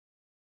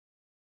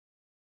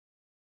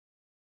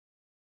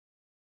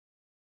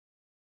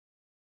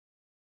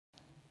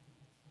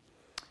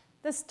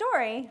The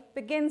story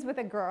begins with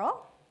a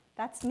girl,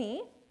 that's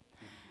me,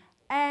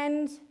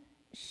 and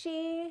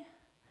she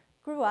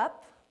grew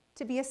up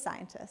to be a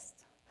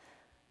scientist.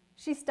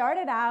 She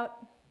started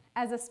out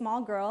as a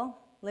small girl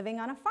living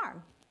on a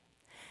farm.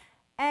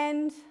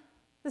 And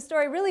the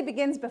story really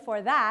begins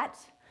before that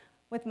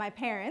with my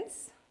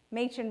parents,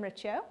 Mach and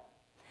Richo.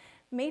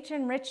 Mach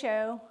and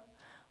Richo,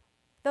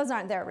 those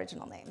aren't their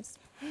original names.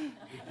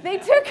 They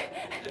took,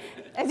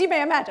 as you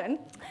may imagine,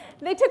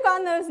 they took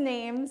on those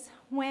names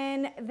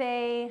when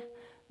they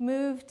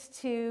moved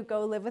to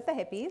go live with the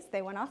hippies.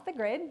 They went off the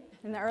grid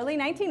in the early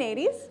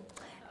 1980s.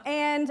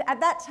 And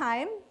at that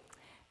time,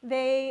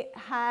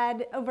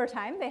 over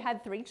time, they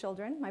had 3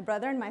 children, my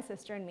brother and my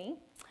sister and me.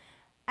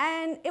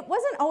 And it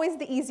wasn't always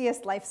the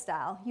easiest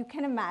lifestyle. You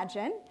can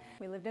imagine.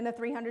 We lived in a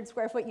 300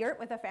 square foot yurt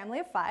with a family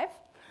of 5.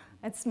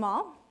 It's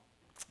small.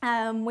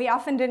 We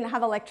often didn't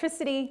have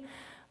electricity.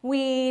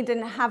 We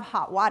didn't have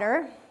hot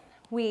water.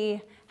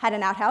 We had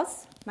an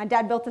outhouse. My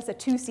dad built us a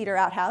 2-seater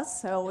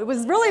outhouse, so it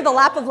was really the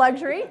lap of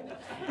luxury.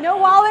 No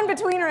wall in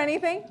between or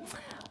anything.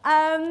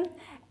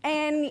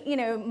 And, you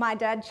know, my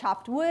dad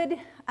chopped wood.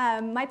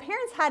 My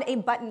parents had a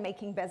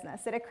button-making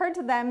business. It occurred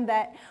to them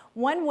that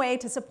one way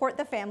to support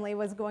the family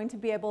was going to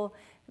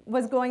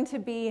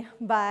be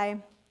by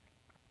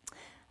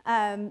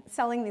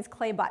selling these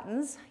clay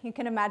buttons. You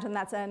can imagine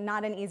that's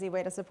not an easy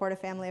way to support a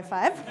family of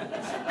 5.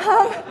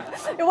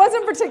 It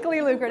wasn't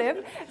particularly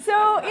lucrative.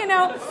 So, you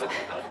know,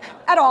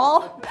 at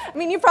all. I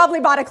mean, you probably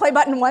bought a clay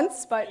button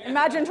once, but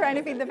imagine trying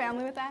to feed the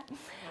family with that.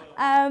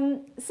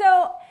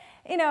 So,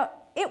 you know,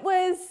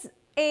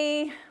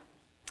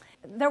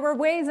 there were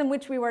ways in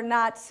which we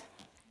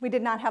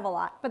did not have a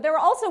lot, but there were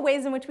also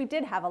ways in which we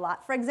did have a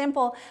lot. For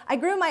example, I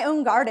grew my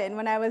own garden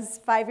when I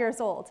was 5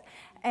 years old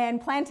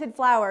and planted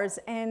flowers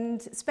and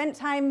spent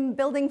time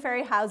building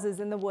fairy houses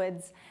in the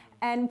woods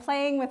and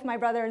playing with my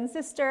brother and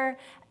sister,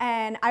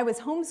 and I was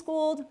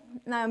homeschooled.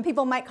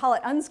 People might call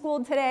it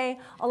unschooled today.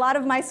 A lot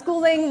of my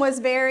schooling was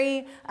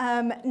very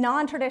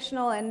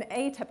non-traditional and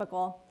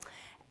atypical.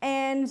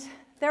 And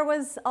there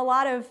was a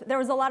lot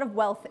of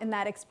wealth in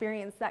that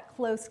experience, that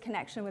close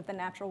connection with the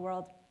natural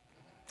world.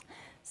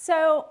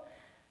 So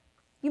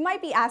you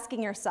might be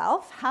asking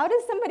yourself, how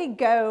does somebody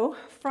go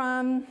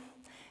from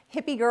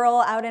hippie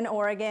girl out in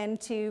Oregon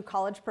to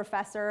college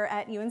professor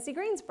at UNC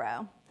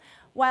Greensboro?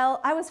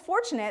 Well, I was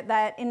fortunate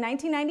that in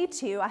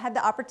 1992, I had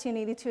the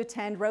opportunity to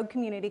attend Rogue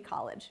Community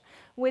College,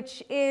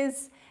 which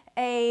is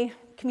a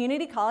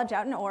community college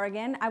out in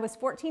Oregon. I was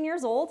 14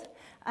 years old.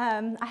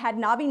 I had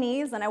knobby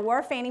knees, and I wore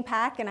a fanny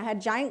pack, and I had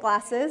giant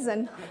glasses,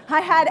 and I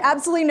had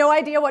absolutely no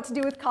idea what to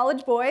do with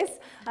college boys.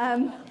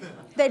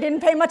 They didn't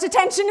pay much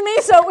attention to me,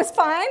 so it was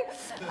fine.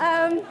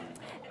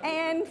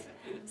 And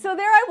so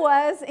there I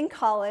was in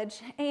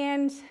college,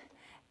 and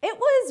it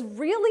was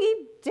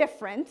really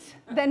different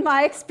than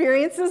my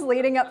experiences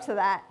leading up to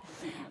that.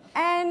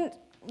 And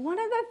one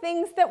of the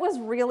things that was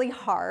really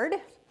hard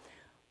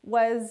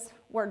was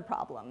word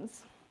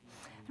problems.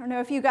 I don't know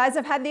if you guys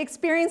have had the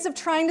experience of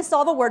trying to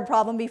solve a word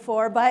problem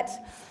before, but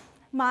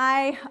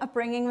my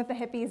upbringing with the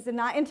hippies did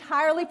not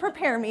entirely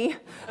prepare me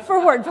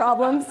for word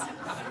problems.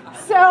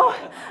 So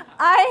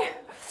I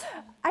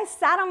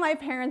sat on my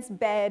parents'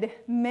 bed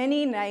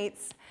many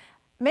nights,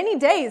 many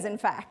days in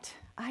fact.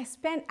 I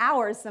spent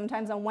hours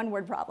sometimes on one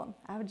word problem.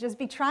 I would just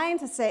be trying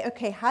to say,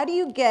 okay, how do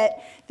you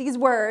get these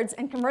words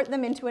and convert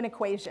them into an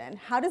equation?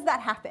 How does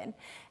that happen?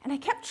 And I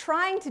kept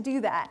trying to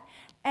do that.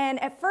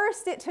 And at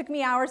first, it took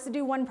me hours to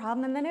do one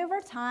problem, and then over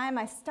time,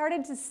 I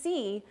started to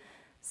see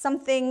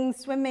something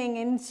swimming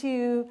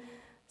into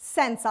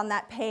sense on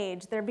that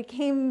page. There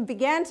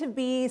began to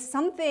be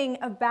something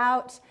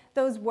about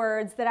those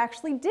words that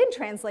actually did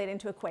translate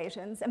into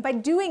equations. And by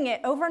doing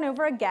it over and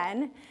over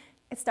again,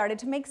 it started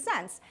to make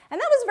sense.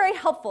 And that was very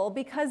helpful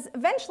because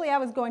eventually I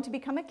was going to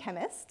become a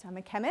chemist. I'm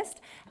a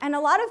chemist, and a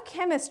lot of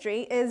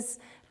chemistry is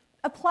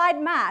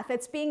applied math.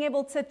 It's being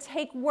able to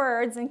take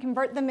words and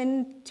convert them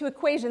into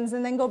equations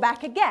and then go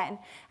back again.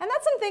 And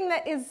that's something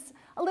that is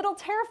a little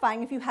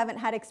terrifying if you haven't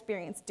had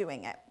experience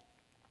doing it.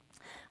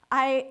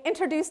 I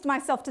introduced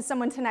myself to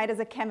someone tonight as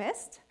a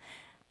chemist,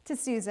 to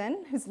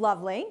Susan, who's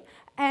lovely,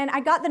 and I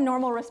got the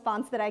normal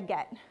response that I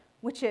get,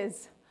 which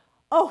is,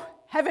 oh,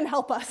 heaven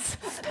help us,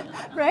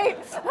 right?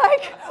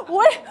 Like,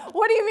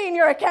 what do you mean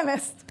you're a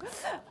chemist?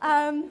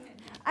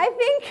 I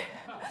think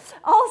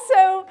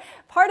also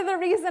part of the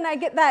reason I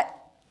get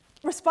that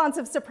response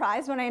of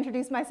surprise when I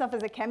introduce myself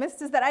as a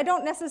chemist is that I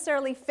don't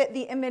necessarily fit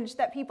the image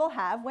that people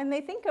have when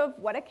they think of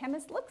what a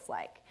chemist looks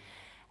like.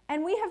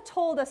 And we have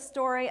told a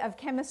story of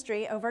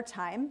chemistry over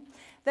time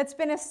that's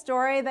been a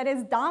story that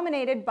is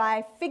dominated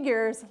by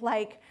figures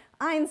like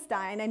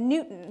Einstein and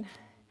Newton.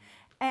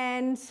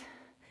 And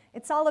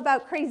it's all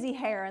about crazy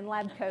hair and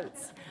lab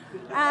coats.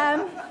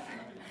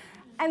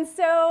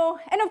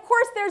 And of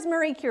course there's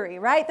Marie Curie,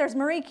 right? There's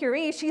Marie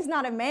Curie. She's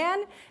not a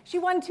man. She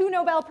won 2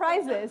 Nobel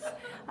Prizes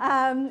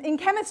in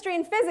chemistry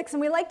and physics,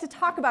 and we like to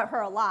talk about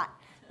her a lot.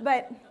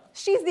 But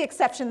she's the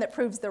exception that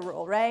proves the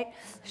rule, right?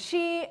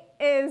 She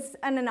is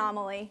an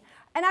anomaly,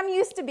 and I'm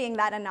used to being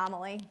that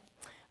anomaly.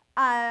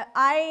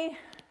 I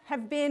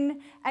have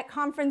been at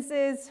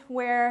conferences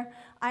where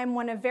I'm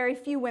one of very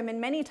few women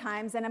many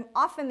times, and I'm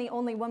often the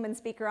only woman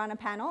speaker on a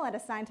panel at a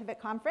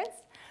scientific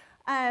conference.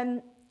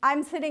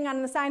 I'm sitting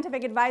on the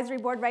scientific advisory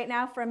board right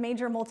now for a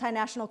major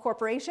multinational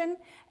corporation,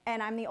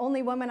 and I'm the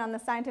only woman on the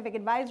scientific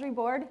advisory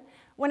board.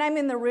 When I'm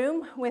in the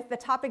room with the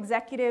top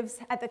executives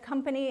at the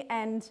company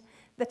and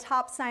the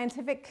top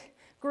scientific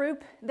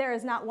group, there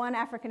is not one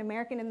African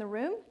American in the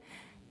room,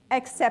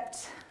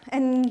 except,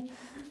 and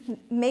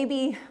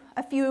maybe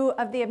a few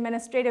of the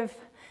administrative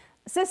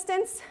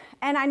assistants,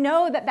 and I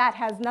know that that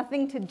has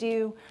nothing to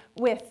do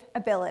with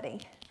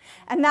ability.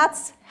 And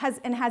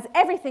has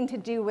everything to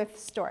do with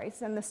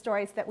stories and the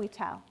stories that we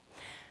tell.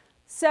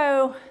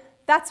 So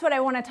that's what I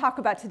want to talk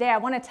about today. I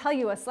want to tell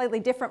you a slightly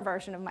different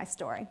version of my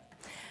story.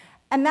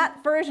 And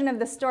that version of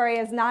the story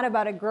is not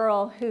about a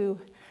girl who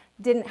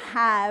didn't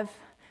have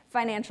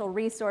financial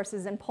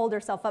resources and pulled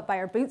herself up by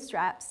her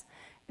bootstraps.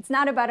 It's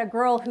not about a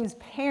girl whose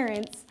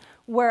parents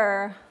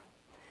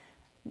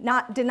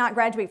did not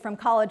graduate from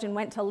college and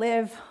went to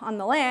live on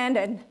the land,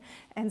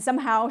 and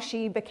somehow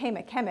she became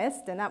a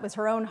chemist, and that was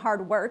her own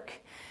hard work.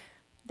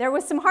 There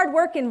was some hard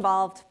work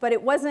involved, but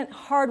it wasn't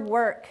hard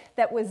work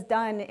that was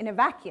done in a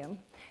vacuum.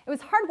 It was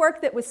hard work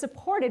that was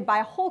supported by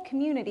a whole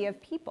community of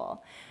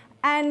people.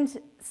 And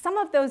some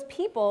of those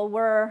people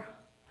were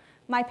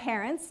my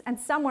parents, and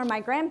some were my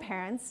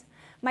grandparents.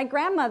 My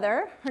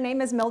grandmother, her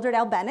name is Mildred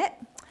L. Bennett,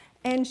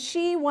 and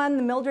she won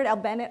the Mildred L.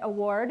 Bennett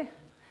Award.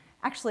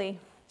 Actually,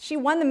 she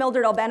won the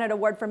Mildred L. Bennett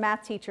Award for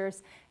math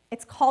teachers.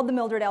 It's called the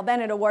Mildred L.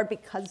 Bennett Award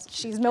because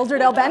she's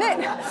Mildred L.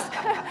 Bennett.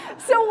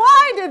 So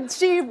why did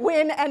she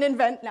win and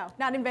invent, no,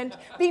 not invent,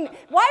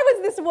 why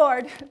was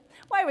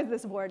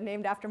this award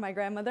named after my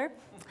grandmother?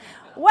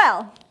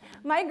 Well,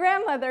 my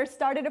grandmother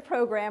started a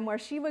program where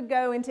she would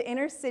go into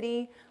inner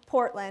city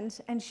Portland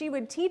and she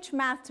would teach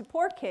math to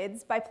poor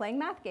kids by playing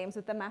math games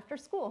with them after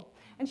school.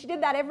 And she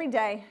did that every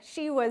day.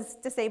 She was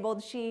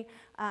disabled. She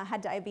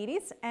had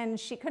diabetes and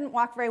she couldn't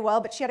walk very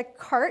well, but she had a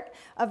cart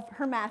of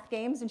her math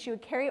games and she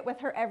would carry it with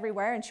her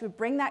everywhere, and she would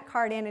bring that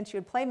cart in and she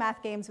would play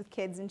math games with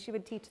kids and she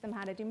would teach them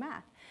how to do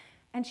math.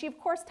 And she, of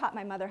course, taught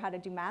my mother how to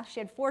do math.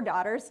 She had 4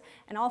 daughters,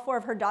 and all 4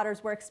 of her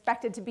daughters were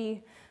expected to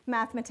be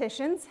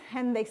mathematicians,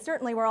 and they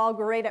certainly were all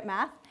great at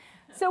math.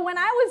 So when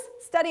I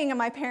was studying in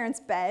my parents'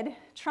 bed,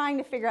 trying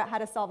to figure out how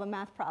to solve a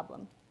math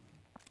problem,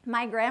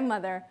 my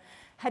grandmother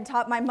had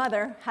taught my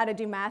mother how to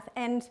do math,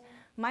 and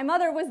my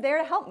mother was there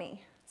to help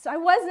me. So I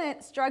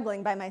wasn't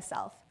struggling by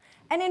myself.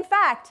 And in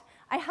fact,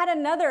 I had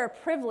another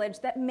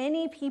privilege that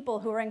many people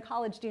who are in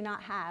college do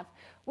not have,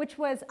 which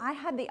was I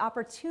had the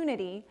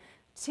opportunity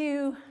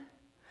to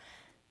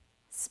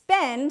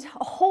spend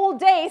a whole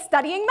day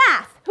studying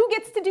math. Who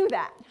gets to do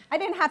that? I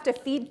didn't have to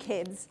feed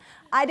kids.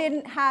 I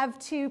didn't have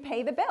to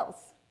pay the bills.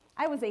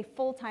 I was a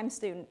full-time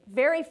student.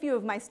 Very few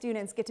of my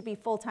students get to be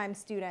full-time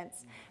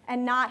students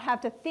and not have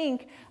to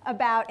think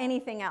about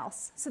anything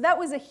else. So that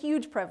was a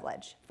huge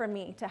privilege for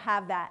me to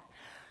have that.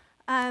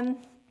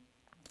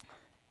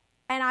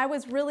 And I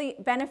was really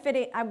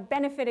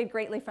benefited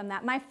greatly from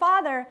that. My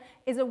father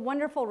is a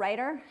wonderful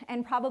writer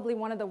and probably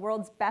one of the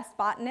world's best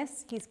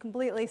botanists. He's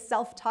completely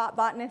self-taught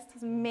botanist.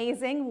 He's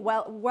amazing,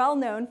 well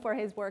known for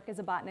his work as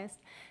a botanist.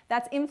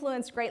 That's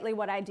influenced greatly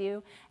what I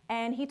do.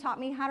 And he taught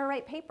me how to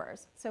write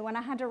papers. So when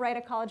I had to write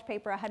a college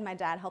paper, I had my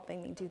dad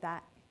helping me do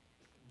that.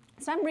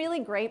 So I'm really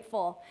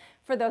grateful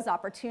for those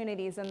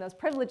opportunities and those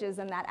privileges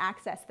and that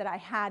access that I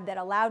had that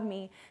allowed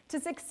me to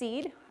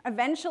succeed,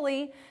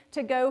 eventually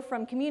to go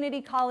from community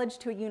college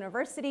to a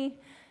university,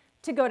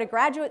 to go to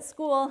graduate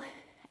school,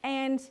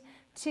 and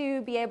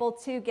to be able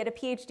to get a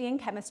PhD in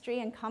chemistry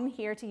and come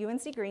here to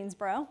UNC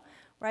Greensboro,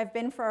 where I've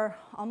been for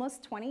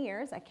almost 20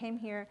 years. I came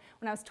here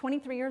when I was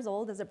 23 years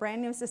old as a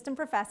brand new assistant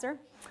professor.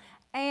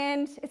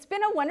 And it's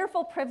been a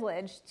wonderful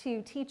privilege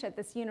to teach at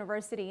this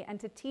university and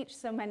to teach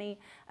so many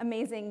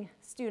amazing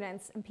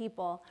students and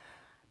people.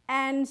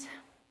 And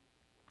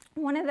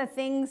one of the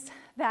things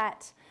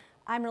that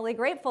I'm really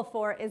grateful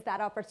for is that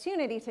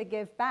opportunity to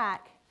give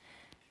back.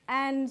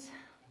 And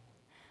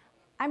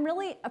I'm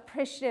really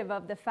appreciative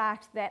of the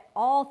fact that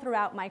all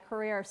throughout my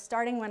career,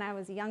 starting when I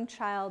was a young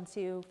child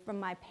from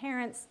my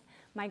parents,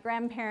 my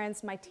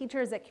grandparents, my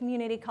teachers at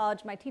community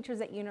college, my teachers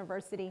at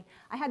university,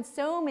 I had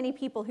so many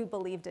people who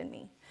believed in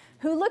me,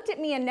 who looked at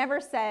me and never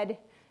said,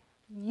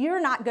 "You're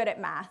not good at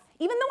math,"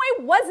 even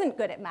though I wasn't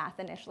good at math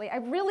initially. I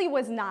really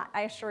was not,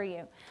 I assure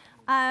you.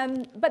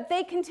 But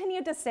they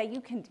continued to say,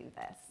 "You can do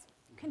this.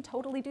 You can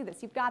totally do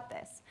this. You've got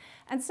this."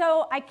 And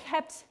so I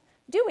kept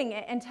doing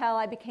it until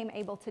I became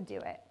able to do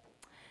it.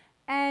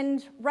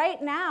 And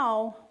right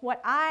now,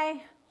 what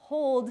I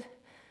hold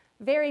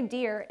very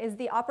dear is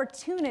the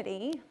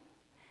opportunity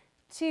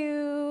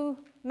to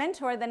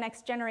mentor the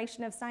next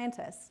generation of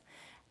scientists.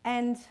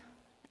 And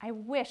I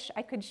wish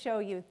I could show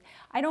you.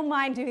 I don't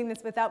mind doing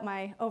this without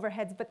my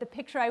overheads, but the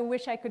picture I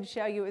wish I could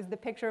show you is the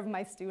picture of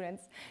my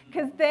students,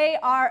 because they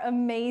are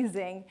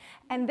amazing.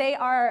 And they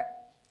are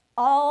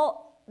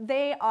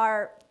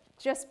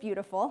just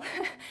beautiful.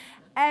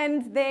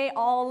 And they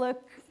all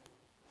look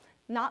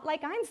not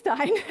like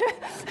Einstein,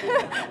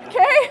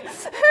 okay?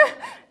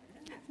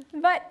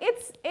 But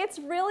it's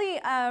really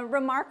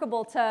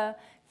remarkable to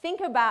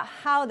think about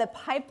how the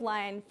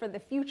pipeline for the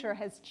future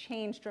has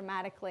changed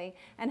dramatically,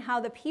 and how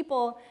the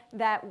people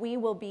that we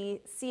will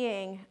be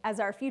seeing as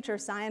our future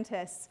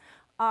scientists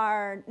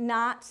are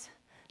not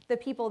the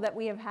people that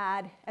we have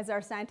had as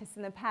our scientists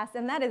in the past.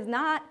 And that is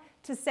not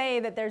to say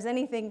that there's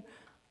anything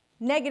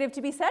negative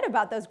to be said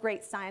about those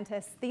great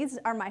scientists. These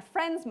are my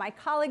friends, my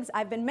colleagues.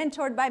 I've been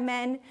mentored by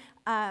men.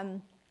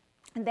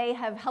 They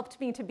have helped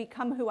me to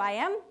become who I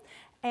am.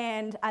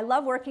 And I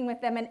love working with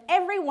them. And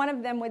every one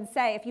of them would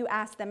say, if you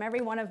ask them,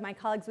 every one of my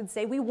colleagues would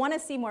say, we want to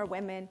see more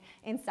women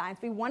in science.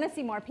 We want to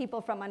see more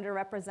people from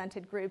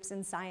underrepresented groups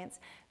in science,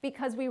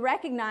 because we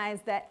recognize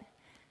that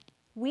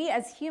we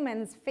as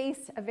humans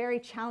face a very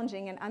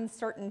challenging and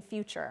uncertain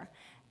future.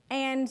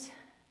 And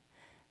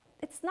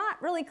it's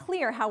not really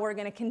clear how we're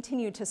going to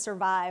continue to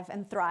survive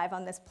and thrive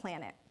on this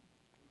planet.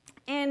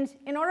 And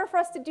in order for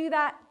us to do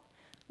that,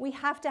 we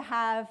have to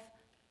have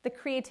the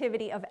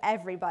creativity of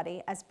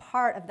everybody as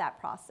part of that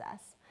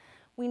process.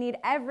 We need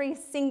every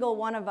single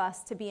one of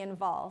us to be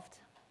involved.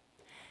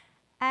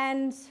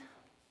 And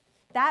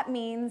that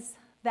means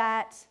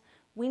that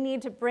we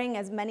need to bring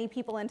as many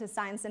people into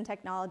science and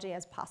technology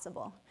as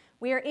possible.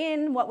 We are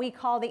in what we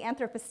call the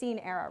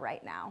Anthropocene era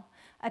right now,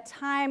 a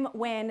time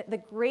when the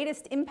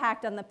greatest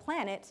impact on the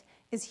planet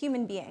is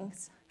human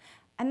beings.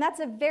 And that's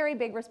a very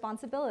big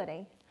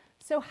responsibility.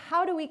 So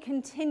how do we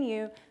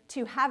continue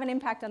to have an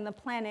impact on the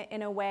planet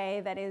in a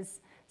way that is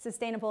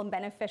sustainable and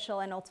beneficial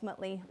and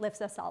ultimately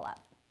lifts us all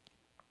up?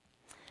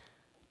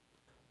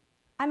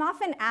 I'm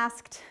often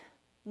asked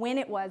when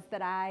it was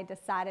that I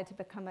decided to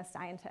become a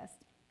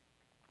scientist.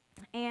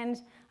 And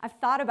I've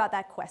thought about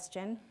that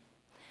question.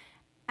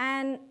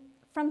 And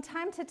from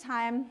time to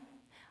time,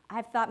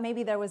 I've thought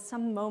maybe there was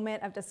some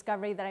moment of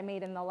discovery that I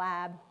made in the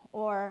lab,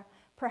 or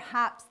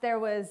perhaps there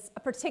was a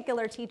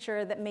particular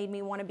teacher that made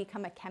me want to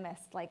become a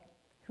chemist. Like,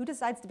 who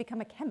decides to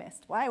become a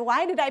chemist?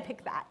 Why did I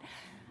pick that?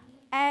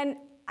 And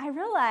I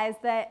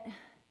realized that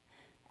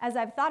as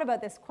I've thought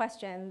about this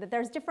question, that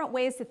there's different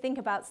ways to think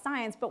about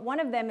science, but one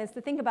of them is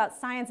to think about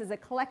science as a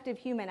collective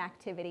human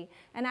activity,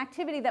 an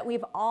activity that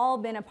we've all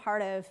been a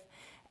part of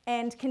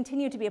and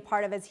continue to be a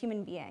part of as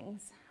human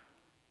beings.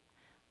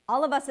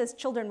 All of us as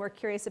children were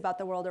curious about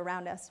the world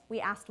around us. We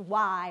asked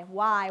why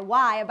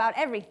about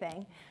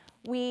everything.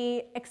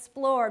 We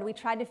explored, we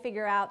tried to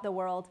figure out the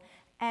world,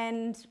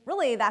 and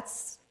really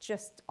that's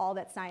just all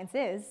that science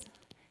is.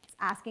 It's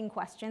asking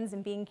questions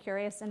and being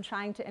curious and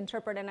trying to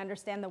interpret and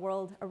understand the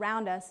world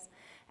around us.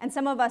 And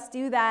some of us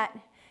do that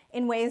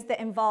in ways that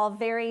involve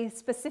very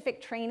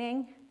specific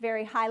training,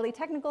 very highly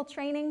technical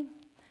training.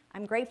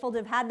 I'm grateful to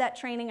have had that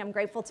training. I'm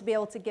grateful to be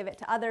able to give it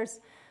to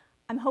others.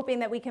 I'm hoping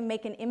that we can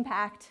make an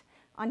impact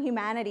on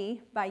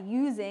humanity by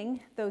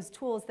using those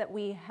tools that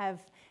we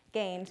have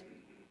gained.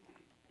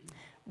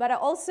 But I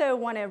also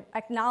want to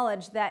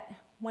acknowledge that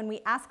when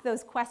we ask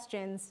those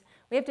questions,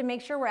 we have to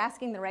make sure we're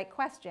asking the right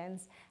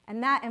questions,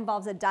 and that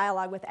involves a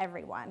dialogue with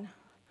everyone.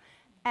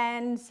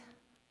 And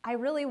I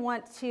really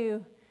want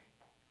to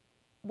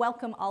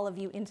welcome all of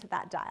you into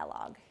that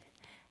dialogue.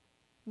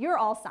 You're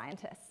all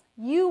scientists.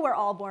 You were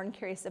all born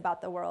curious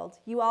about the world.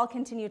 You all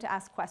continue to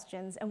ask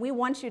questions, and we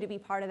want you to be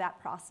part of that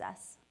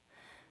process.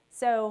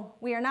 So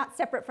we are not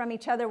separate from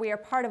each other. We are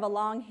part of a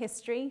long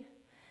history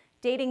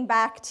dating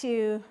back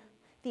to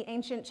the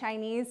ancient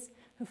Chinese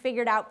who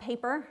figured out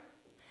paper,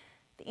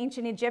 the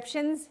ancient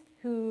Egyptians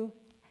in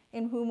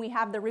whom we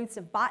have the roots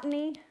of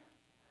botany,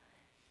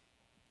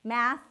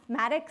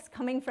 mathematics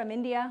coming from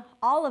India.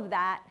 All of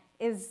that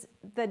is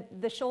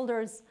the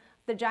shoulders,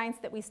 the giants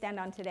that we stand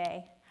on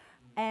today.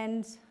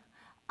 And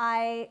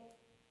I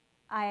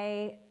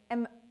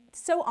am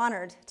so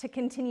honored to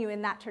continue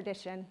in that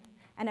tradition,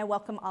 and I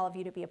welcome all of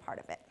you to be a part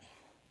of it.